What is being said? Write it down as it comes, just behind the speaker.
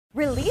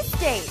release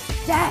date,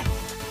 death,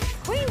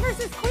 Queen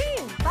versus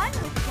Queen, fun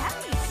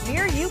with Demi,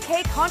 Mirror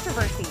UK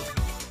controversy.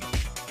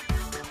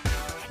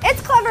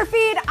 It's Clever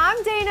Feed.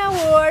 I'm Dana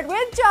Ward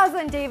with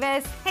Jocelyn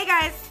Davis. Hey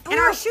guys, and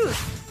our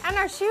shoes. And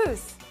our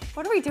shoes.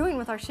 What are we doing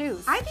with our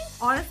shoes? I think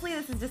honestly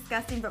this is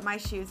disgusting, but my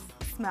shoes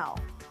smell.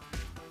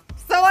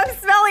 So I'm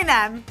smelling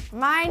them.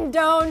 Mine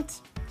don't.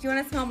 Do you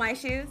want to smell my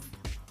shoes?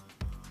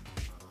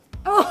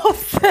 Oh,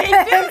 they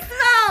do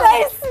smell.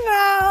 They smell.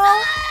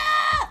 Ah!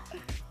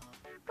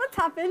 Let's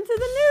hop into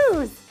the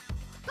news.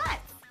 But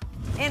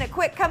in a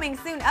quick coming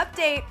soon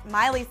update,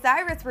 Miley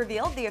Cyrus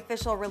revealed the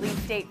official release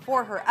date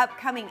for her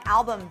upcoming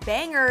album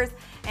Bangerz,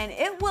 and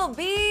it will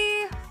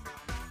be...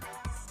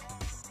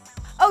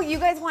 Oh, you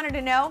guys wanted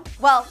to know?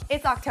 Well,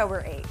 it's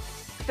October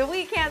 8th. The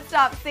We Can't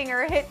Stop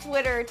singer hit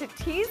Twitter to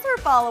tease her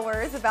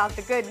followers about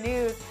the good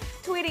news,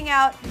 tweeting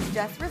out,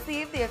 "Just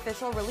received the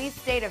official release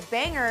date of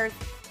Bangerz.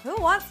 Who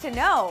wants to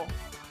know?"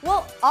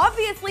 Well,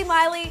 obviously,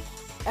 Miley,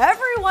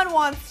 everyone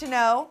wants to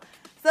know.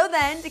 So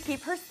then, to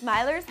keep her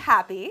smilers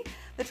happy,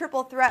 the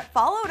triple threat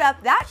followed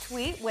up that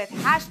tweet with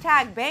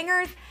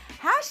 #Bangerz,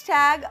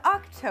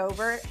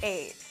 #October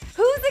 8th.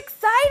 Who's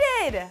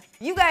excited?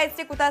 You guys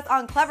stick with us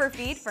on Clever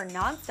Feed for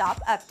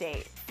non-stop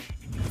updates.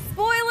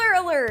 Spoiler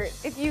alert!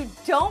 If you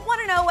don't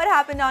want to know what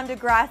happened on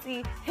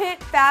Degrassi,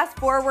 hit fast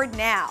forward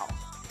now.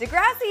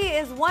 Degrassi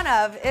is one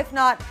of, if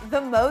not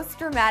the most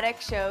dramatic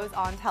shows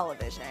on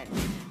television.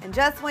 And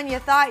just when you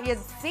thought you'd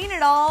seen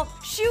it all,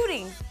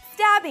 shootings,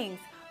 stabbings,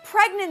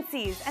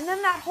 pregnancies, and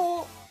then that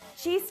whole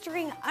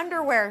G-string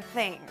underwear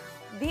thing.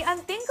 The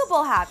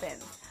unthinkable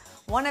happens.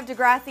 One of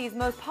Degrassi's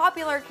most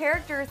popular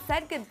characters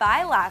said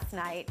goodbye last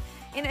night.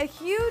 In a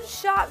huge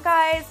shock,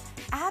 guys,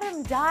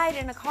 Adam died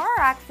in a car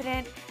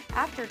accident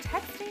after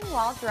texting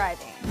while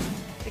driving.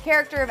 The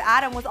character of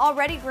Adam was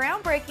already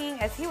groundbreaking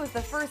as he was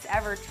the first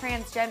ever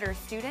transgender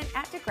student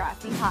at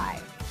Degrassi High.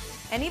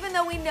 And even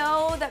though we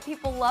know that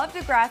people love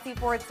Degrassi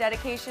for its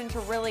dedication to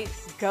really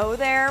go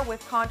there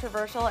with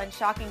controversial and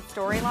shocking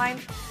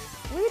storylines,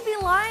 we'd be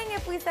lying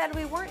if we said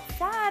we weren't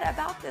sad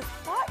about this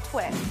plot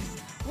twist.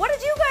 What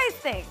did you guys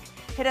think?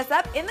 Hit us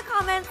up in the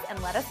comments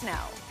and let us know.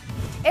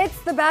 It's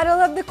the battle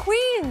of the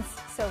queens.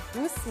 So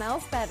who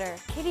smells better,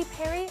 Katy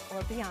Perry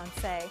or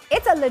Beyonce?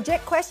 It's a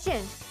legit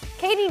question.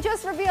 Katy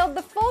just revealed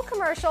the full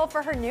commercial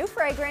for her new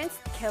fragrance,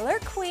 Killer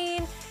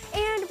Queen,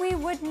 and we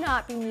would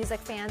not be music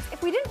fans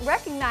if we didn't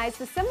recognize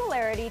the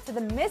similarity to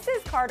the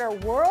Mrs. Carter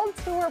World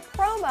Tour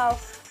promo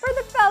for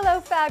the fellow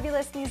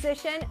fabulous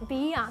musician,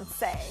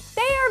 Beyonce.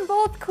 They are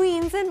both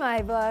queens in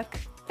my book.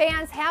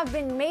 Fans have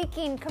been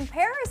making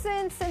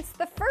comparisons since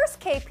the first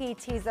KP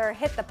teaser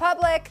hit the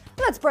public.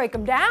 Let's break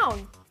them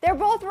down. They're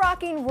both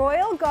rocking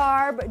royal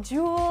garb,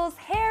 jewels,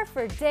 hair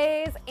for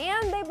days,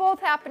 and they both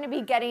happen to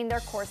be getting their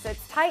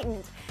corsets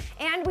tightened.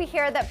 And we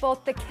hear that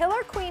both the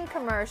Killer Queen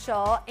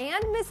commercial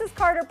and Mrs.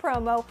 Carter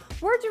promo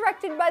were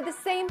directed by the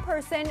same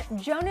person,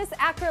 Jonas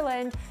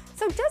Ackerland.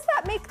 So does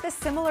that make the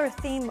similar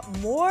theme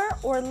more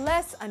or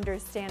less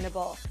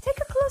understandable? Take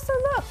a closer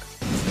look.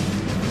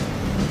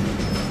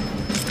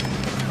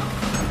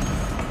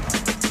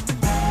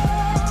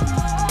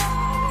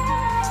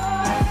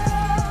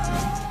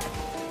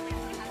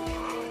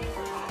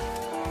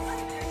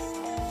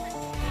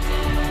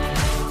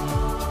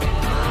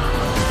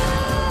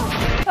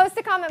 Post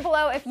a comment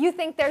below if you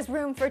think there's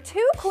room for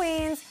two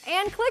queens,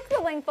 and click the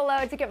link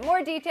below to get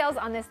more details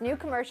on this new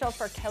commercial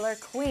for Killer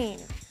Queen.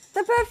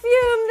 The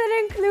perfume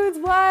that includes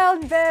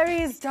wild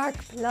berries, dark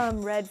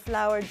plum, red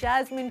flower,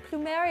 jasmine,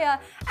 plumeria,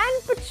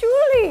 and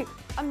patchouli,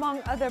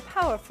 among other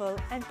powerful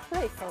and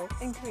playful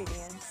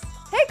ingredients.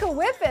 Take a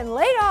whiff in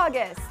late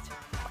August.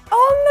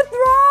 On the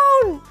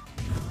throne!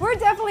 We're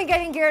definitely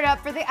getting geared up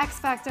for the X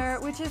Factor,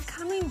 which is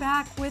coming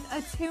back with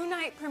a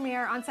 2-night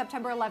premiere on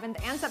September 11th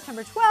and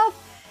September 12th.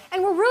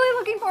 And we're really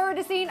looking forward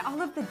to seeing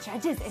all of the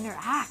judges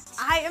interact.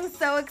 I am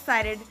so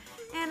excited.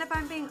 And if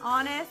I'm being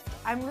honest,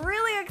 I'm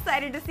really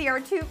excited to see our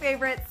two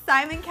favorites,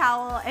 Simon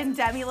Cowell and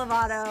Demi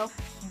Lovato,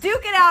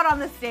 duke it out on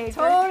the stage.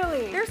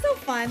 Totally. They're so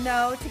fun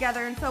though,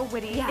 together, and so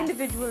witty, yes,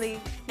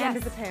 individually and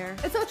as a pair.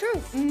 It's so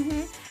true.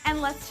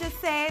 And let's just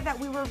say that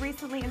we were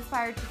recently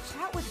inspired to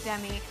chat with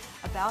Demi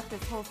about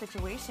this whole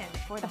situation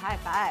for the high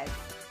five.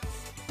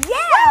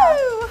 Yeah!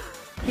 Woo!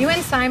 You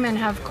and Simon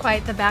have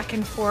quite the back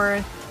and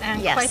forth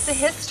and Yes. quite the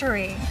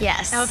history.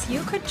 Yes. Now, if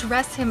you could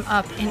dress him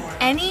up in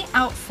any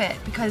outfit,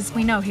 because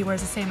we know he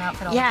wears the same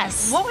outfit all the time,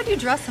 Yes. what would you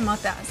dress him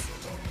up as?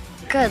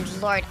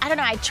 Good Lord. I don't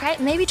know. I'd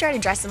maybe try to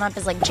dress him up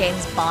as like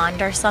James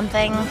Bond or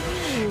something.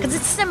 Because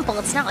it's simple.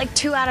 It's not like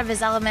too out of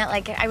his element.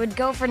 Like I would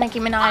go for Nicki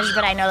Minaj,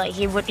 but I know that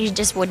he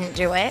just wouldn't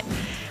do it.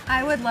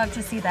 I would love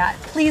to see that.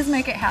 Please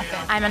make it happen.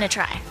 I'm gonna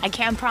try. I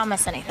can't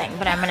promise anything,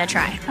 but I'm gonna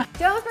try.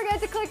 Don't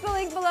forget to click the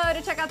link below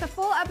to check out the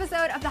full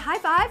episode of The High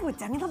Five with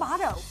Demi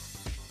Lovato.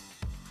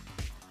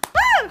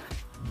 Woo!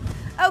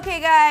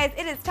 Okay guys,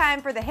 it is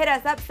time for the Hit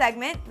Us Up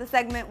segment, the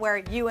segment where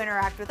you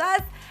interact with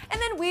us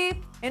and then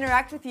we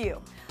interact with you.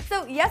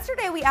 So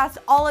yesterday we asked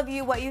all of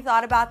you what you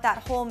thought about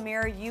that whole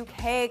Mirror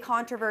UK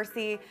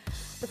controversy.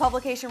 The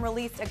publication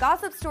released a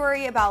gossip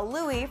story about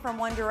Louis from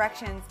One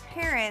Direction's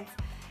parents,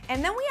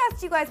 and then we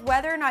asked you guys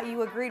whether or not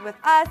you agreed with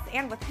us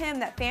and with him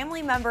that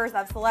family members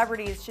of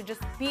celebrities should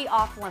just be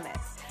off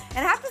limits.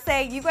 And I have to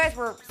say, you guys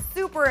were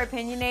super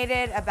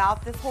opinionated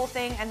about this whole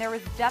thing, and there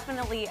was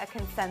definitely a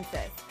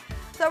consensus.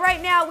 So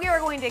right now, we are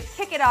going to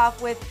kick it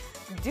off with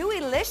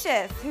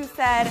Dewey-licious, who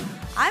said,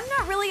 "I'm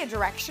not really a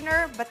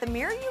Directioner, but the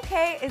Mirror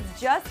UK is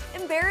just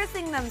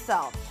embarrassing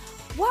themselves.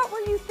 What were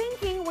you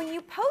thinking when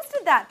you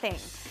posted that thing?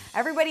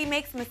 Everybody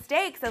makes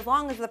mistakes as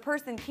long as the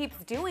person keeps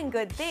doing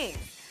good things.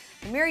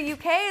 The Mirror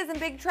UK is in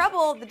big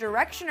trouble. The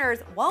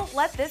Directioners won't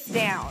let this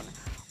down."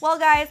 Well,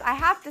 guys, I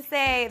have to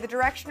say the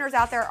Directioners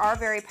out there are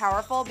very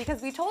powerful,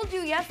 because we told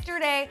you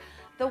yesterday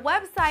the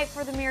website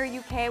for the Mirror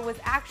UK was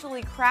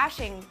actually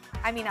crashing,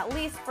 at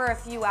least for a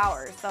few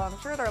hours, so I'm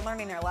sure they're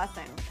learning their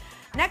lesson.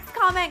 Next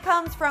comment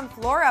comes from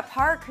Flora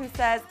Park, who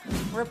says,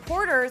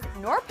 "Reporters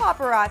nor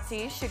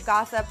paparazzi should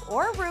gossip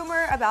or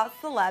rumor about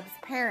celebs'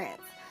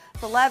 parents.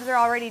 Celebs are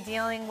already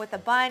dealing with a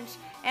bunch,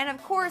 and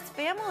of course,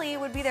 family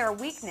would be their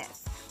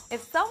weakness.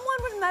 If someone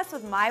would mess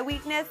with my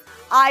weakness,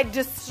 I'd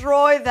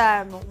destroy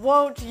them,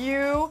 won't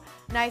you?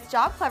 Nice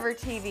job, Clever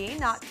TV.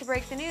 Not to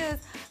break the news,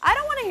 I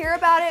don't want to hear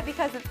about it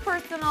because it's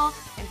personal,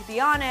 and to be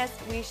honest,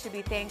 we should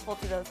be thankful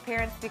to those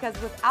parents, because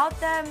without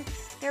them,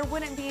 there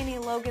wouldn't be any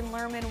Logan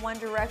Lerman, One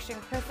Direction,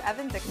 Chris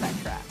Evans,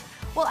 etc."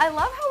 Well, I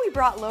love how we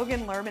brought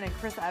Logan Lerman and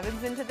Chris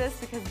Evans into this,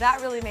 because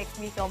that really makes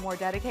me feel more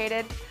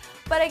dedicated.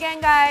 But again,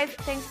 guys,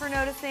 thanks for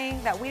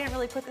noticing that we didn't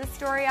really put this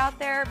story out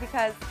there,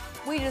 because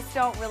we just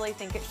don't really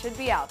think it should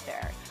be out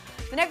there.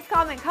 The next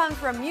comment comes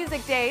from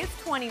Music Days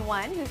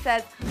 21, who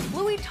says,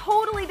 "Louis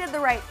totally did the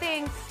right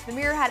thing. The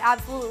Mirror had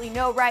absolutely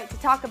no right to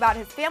talk about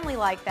his family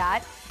like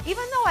that.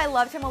 Even though I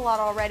loved him a lot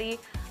already,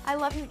 I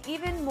love him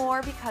even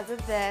more because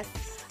of this.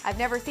 I've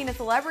never seen a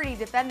celebrity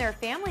defend their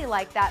family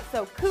like that,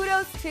 so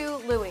kudos to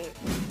Louis."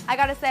 I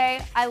gotta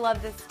say, I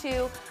love this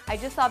too. I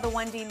just saw the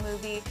 1D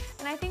movie,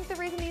 and I think the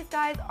reason these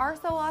guys are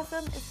so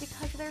awesome is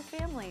because of their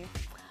families.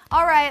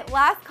 All right,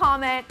 last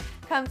comment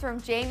comes from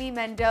Jamie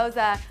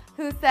Mendoza,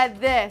 who said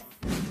this: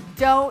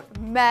 "Don't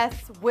mess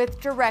with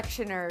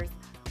Directioners."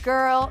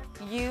 Girl,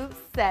 you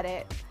said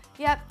it.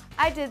 Yep,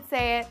 I did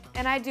say it,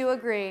 and I do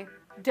agree.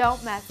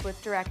 Don't mess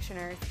with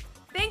Directioners.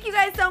 Thank you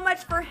guys so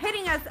much for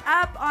hitting us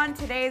up on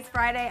today's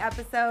Friday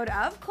episode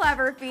of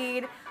Clever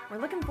Feed. We're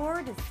looking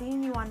forward to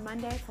seeing you on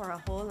Monday for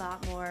a whole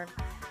lot more.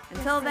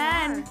 Until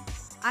then,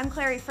 I'm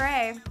Clary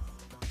Frey.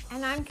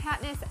 And I'm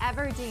Katniss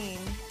Everdeen.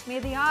 May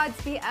the odds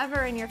be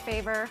ever in your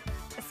favor,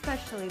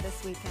 especially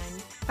this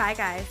weekend. Bye,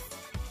 guys.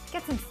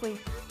 Get some sleep.